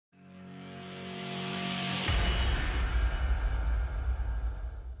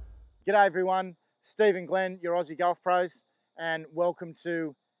G'day everyone, Steve and Glen, your Aussie Golf Pros, and welcome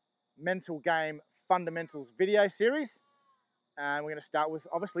to Mental Game Fundamentals video series. And we're going to start with,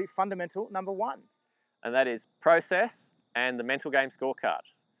 obviously, fundamental number one. And that is process and the mental game scorecard.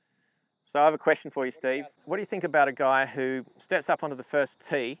 So I have a question for you, Steve. What do you think about a guy who steps up onto the first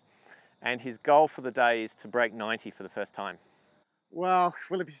tee and his goal for the day is to break 90 for the first time? Well,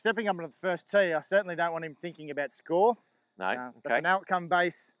 if you're stepping up onto the first tee, I certainly don't want him thinking about score. No? That's an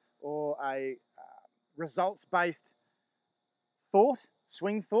outcome-based or a results-based thought,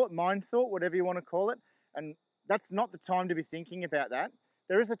 swing thought, mind thought, whatever you want to call it. And that's not the time to be thinking about that.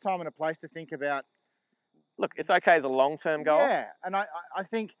 There is a time and a place to think about. Look, it's okay as a long-term goal. Yeah, and I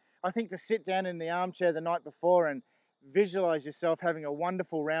think to sit down in the armchair the night before and visualize yourself having a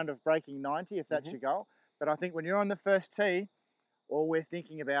wonderful round of breaking 90, if that's your goal. But I think when you're on the first tee, all we're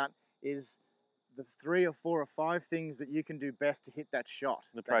thinking about is the 3 or 4 or 5 things that you can do best to hit that shot.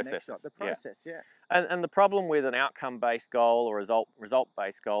 The process. The process, yeah. And the problem with an outcome-based goal or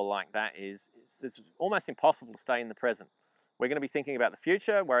result-based goal like that is it's almost impossible to stay in the present. We're going to be thinking about the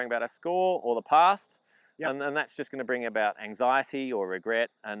future, worrying about our score or the past, and that's just going to bring about anxiety or regret,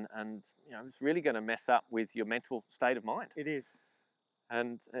 and you know, it's really going to mess up with your mental state of mind. It is.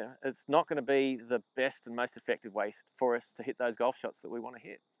 And it's not going to be the best and most effective way for us to hit those golf shots that we want to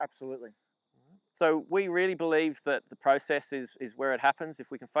hit. Absolutely. So we really believe that the process is where it happens. If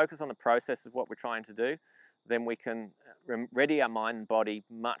we can focus on the process of what we're trying to do, then we can ready our mind and body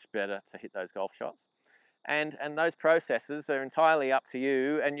much better to hit those golf shots. And those processes are entirely up to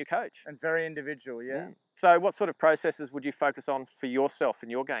you and your coach. And very individual, yeah. So what sort of processes would you focus on for yourself in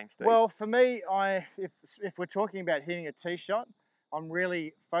your game, Steve? Well, for me, if we're talking about hitting a tee shot, I'm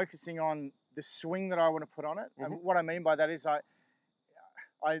really focusing on the swing that I want to put on it. And what I mean by that is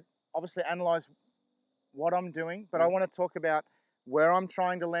I obviously analyze what I'm doing, but I want to talk about where I'm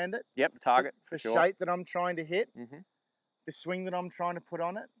trying to land it. Yep, the target, the shape that I'm trying to hit, the swing that I'm trying to put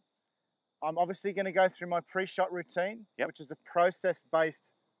on it. I'm obviously going to go through my pre-shot routine, which is a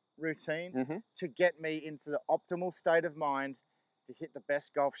process-based routine to get me into the optimal state of mind to hit the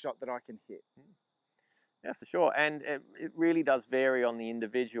best golf shot that I can hit. Yeah, for sure. And it really does vary on the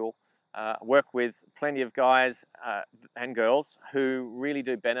individual. Work with plenty of guys and girls who really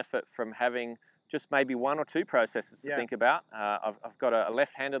do benefit from having just maybe 1 or 2 processes to think about. I've got a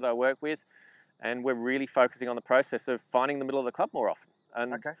left-hander that I work with, and we're really focusing on the process of finding the middle of the club more often.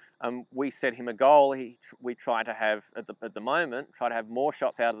 And we set him a goal. We try to have, at the moment, more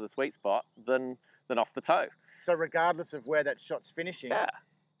shots out of the sweet spot than off the toe. So regardless of where that shot's finishing,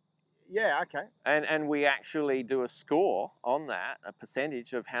 yeah, okay. And we actually do a score on that, a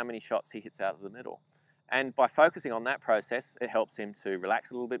percentage of how many shots he hits out of the middle. And by focusing on that process, it helps him to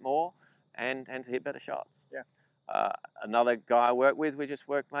relax a little bit more and to hit better shots. Yeah. Another guy I work with, we just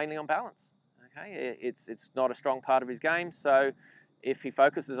work mainly on balance. Okay, it's not a strong part of his game, so if he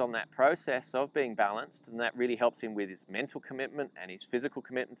focuses on that process of being balanced, then that really helps him with his mental commitment and his physical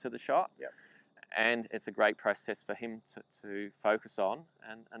commitment to the shot. Yep. And it's a great process for him to focus on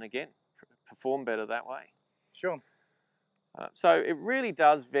and again, perform better that way. Sure. So it really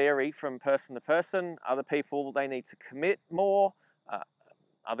does vary from person to person. Other people, they need to commit more.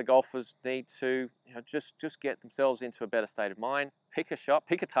 Other golfers need to just get themselves into a better state of mind. Pick a shot,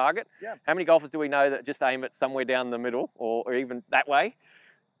 pick a target. Yeah. How many golfers do we know that just aim it somewhere down the middle or even that way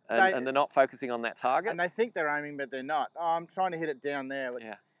and they're not focusing on that target? And they think they're aiming, but they're not. Oh, I'm trying to hit it down there.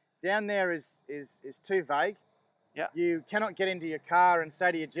 Yeah. Down there is too vague. Yeah. You cannot get into your car and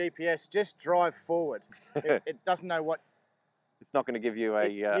say to your GPS, just drive forward. It doesn't know what. It's not going to give you a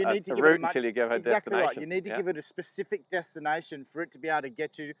route route until you give a exactly destination. Right. You need to give it a specific destination for it to be able to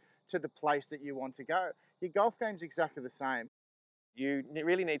get you to the place that you want to go. Your golf game's exactly the same. You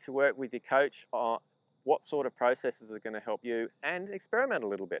really need to work with your coach on what sort of processes are going to help you and experiment a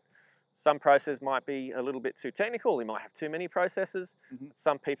little bit. Some processes might be a little bit too technical. You might have too many processes.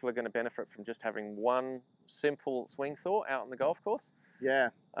 Some people are going to benefit from just having one simple swing thought out on the golf course. Yeah.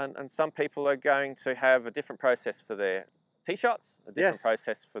 And some people are going to have a different process for their tee shots, a different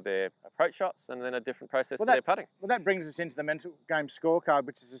process for their approach shots, and then a different process for their putting. Well, that brings us into the mental game scorecard,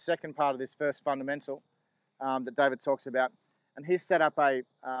 which is the second part of this first fundamental that David talks about. And he's set up a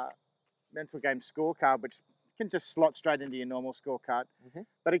mental game scorecard, which can just slot straight into your normal scorecard.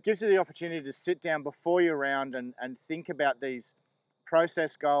 But it gives you the opportunity to sit down before your round and think about these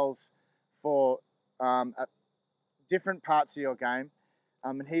process goals for different parts of your game.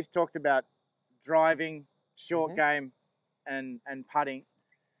 And he's talked about driving, short game, and putting,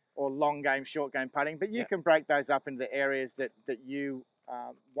 or long game, short game putting. But you can break those up into the areas that you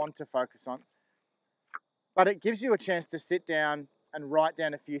want to focus on. But it gives you a chance to sit down and write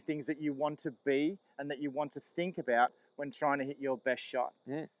down a few things that you want to be and that you want to think about when trying to hit your best shot.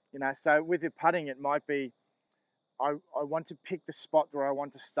 Mm. You know, so with your putting, it might be, I want to pick the spot where I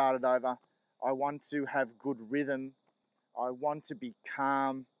want to start it over. I want to have good rhythm. I want to be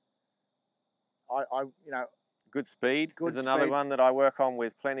calm. You know, good speed good is another speed. one that I work on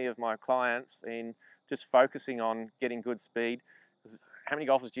with plenty of my clients, in just focusing on getting good speed. 'Cause how many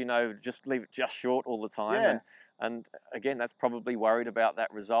golfers do you know just leave it just short all the time? Yeah. And again, that's probably worried about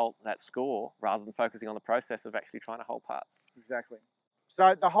that result, that score, rather than focusing on the process of actually trying to hold putts. Exactly.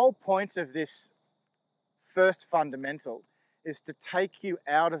 So the whole point of this first fundamental is to take you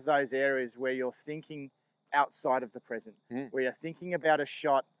out of those areas where you're thinking outside of the present, where you're thinking about a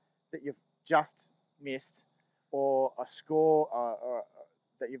shot that you've just missed, or a score or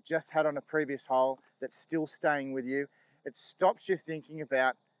that you've just had on a previous hole that's still staying with you. It stops you thinking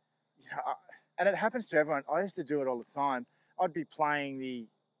about, you know, and it happens to everyone. I used to do it all the time. I'd be playing the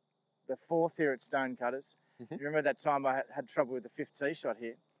fourth here at Stonecutters. You remember that time I had trouble with the fifth tee shot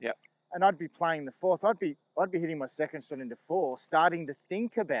here? Yep. And I'd be playing the fourth. I'd be hitting my second shot into four, starting to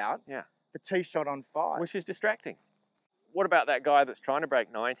think about the tee shot on five, which is distracting. What about that guy that's trying to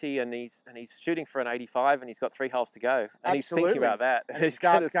break 90 and he's shooting for an 85 and he's got 3 holes to go, and he's thinking about that, and he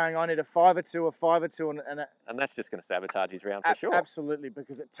starts going on at a 5 or 2 or 5 or 2, and that's just going to sabotage his round for sure. Absolutely,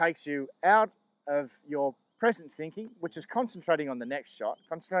 because it takes you out of your present thinking, which is concentrating on the next shot,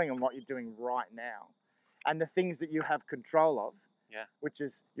 concentrating on what you're doing right now, and the things that you have control of, which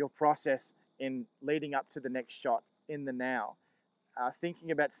is your process in leading up to the next shot in the now. Thinking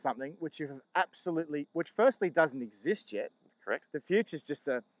about something which you have which firstly doesn't exist yet. Correct. The future's just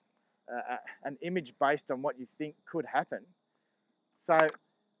an image based on what you think could happen. So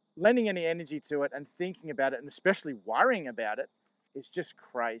lending any energy to it and thinking about it, and especially worrying about it, is just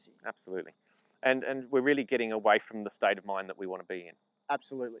crazy. Absolutely. And we're really getting away from the state of mind that we want to be in.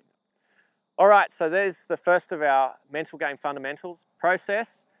 Absolutely. All right, so there's the first of our mental game fundamentals,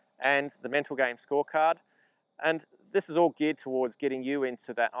 process, and the mental game scorecard. And this is all geared towards getting you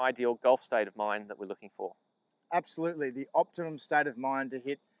into that ideal golf state of mind that we're looking for. Absolutely, the optimum state of mind to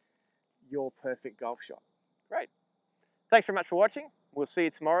hit your perfect golf shot. Great. Thanks very much for watching. We'll see you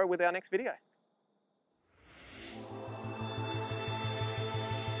tomorrow with our next video.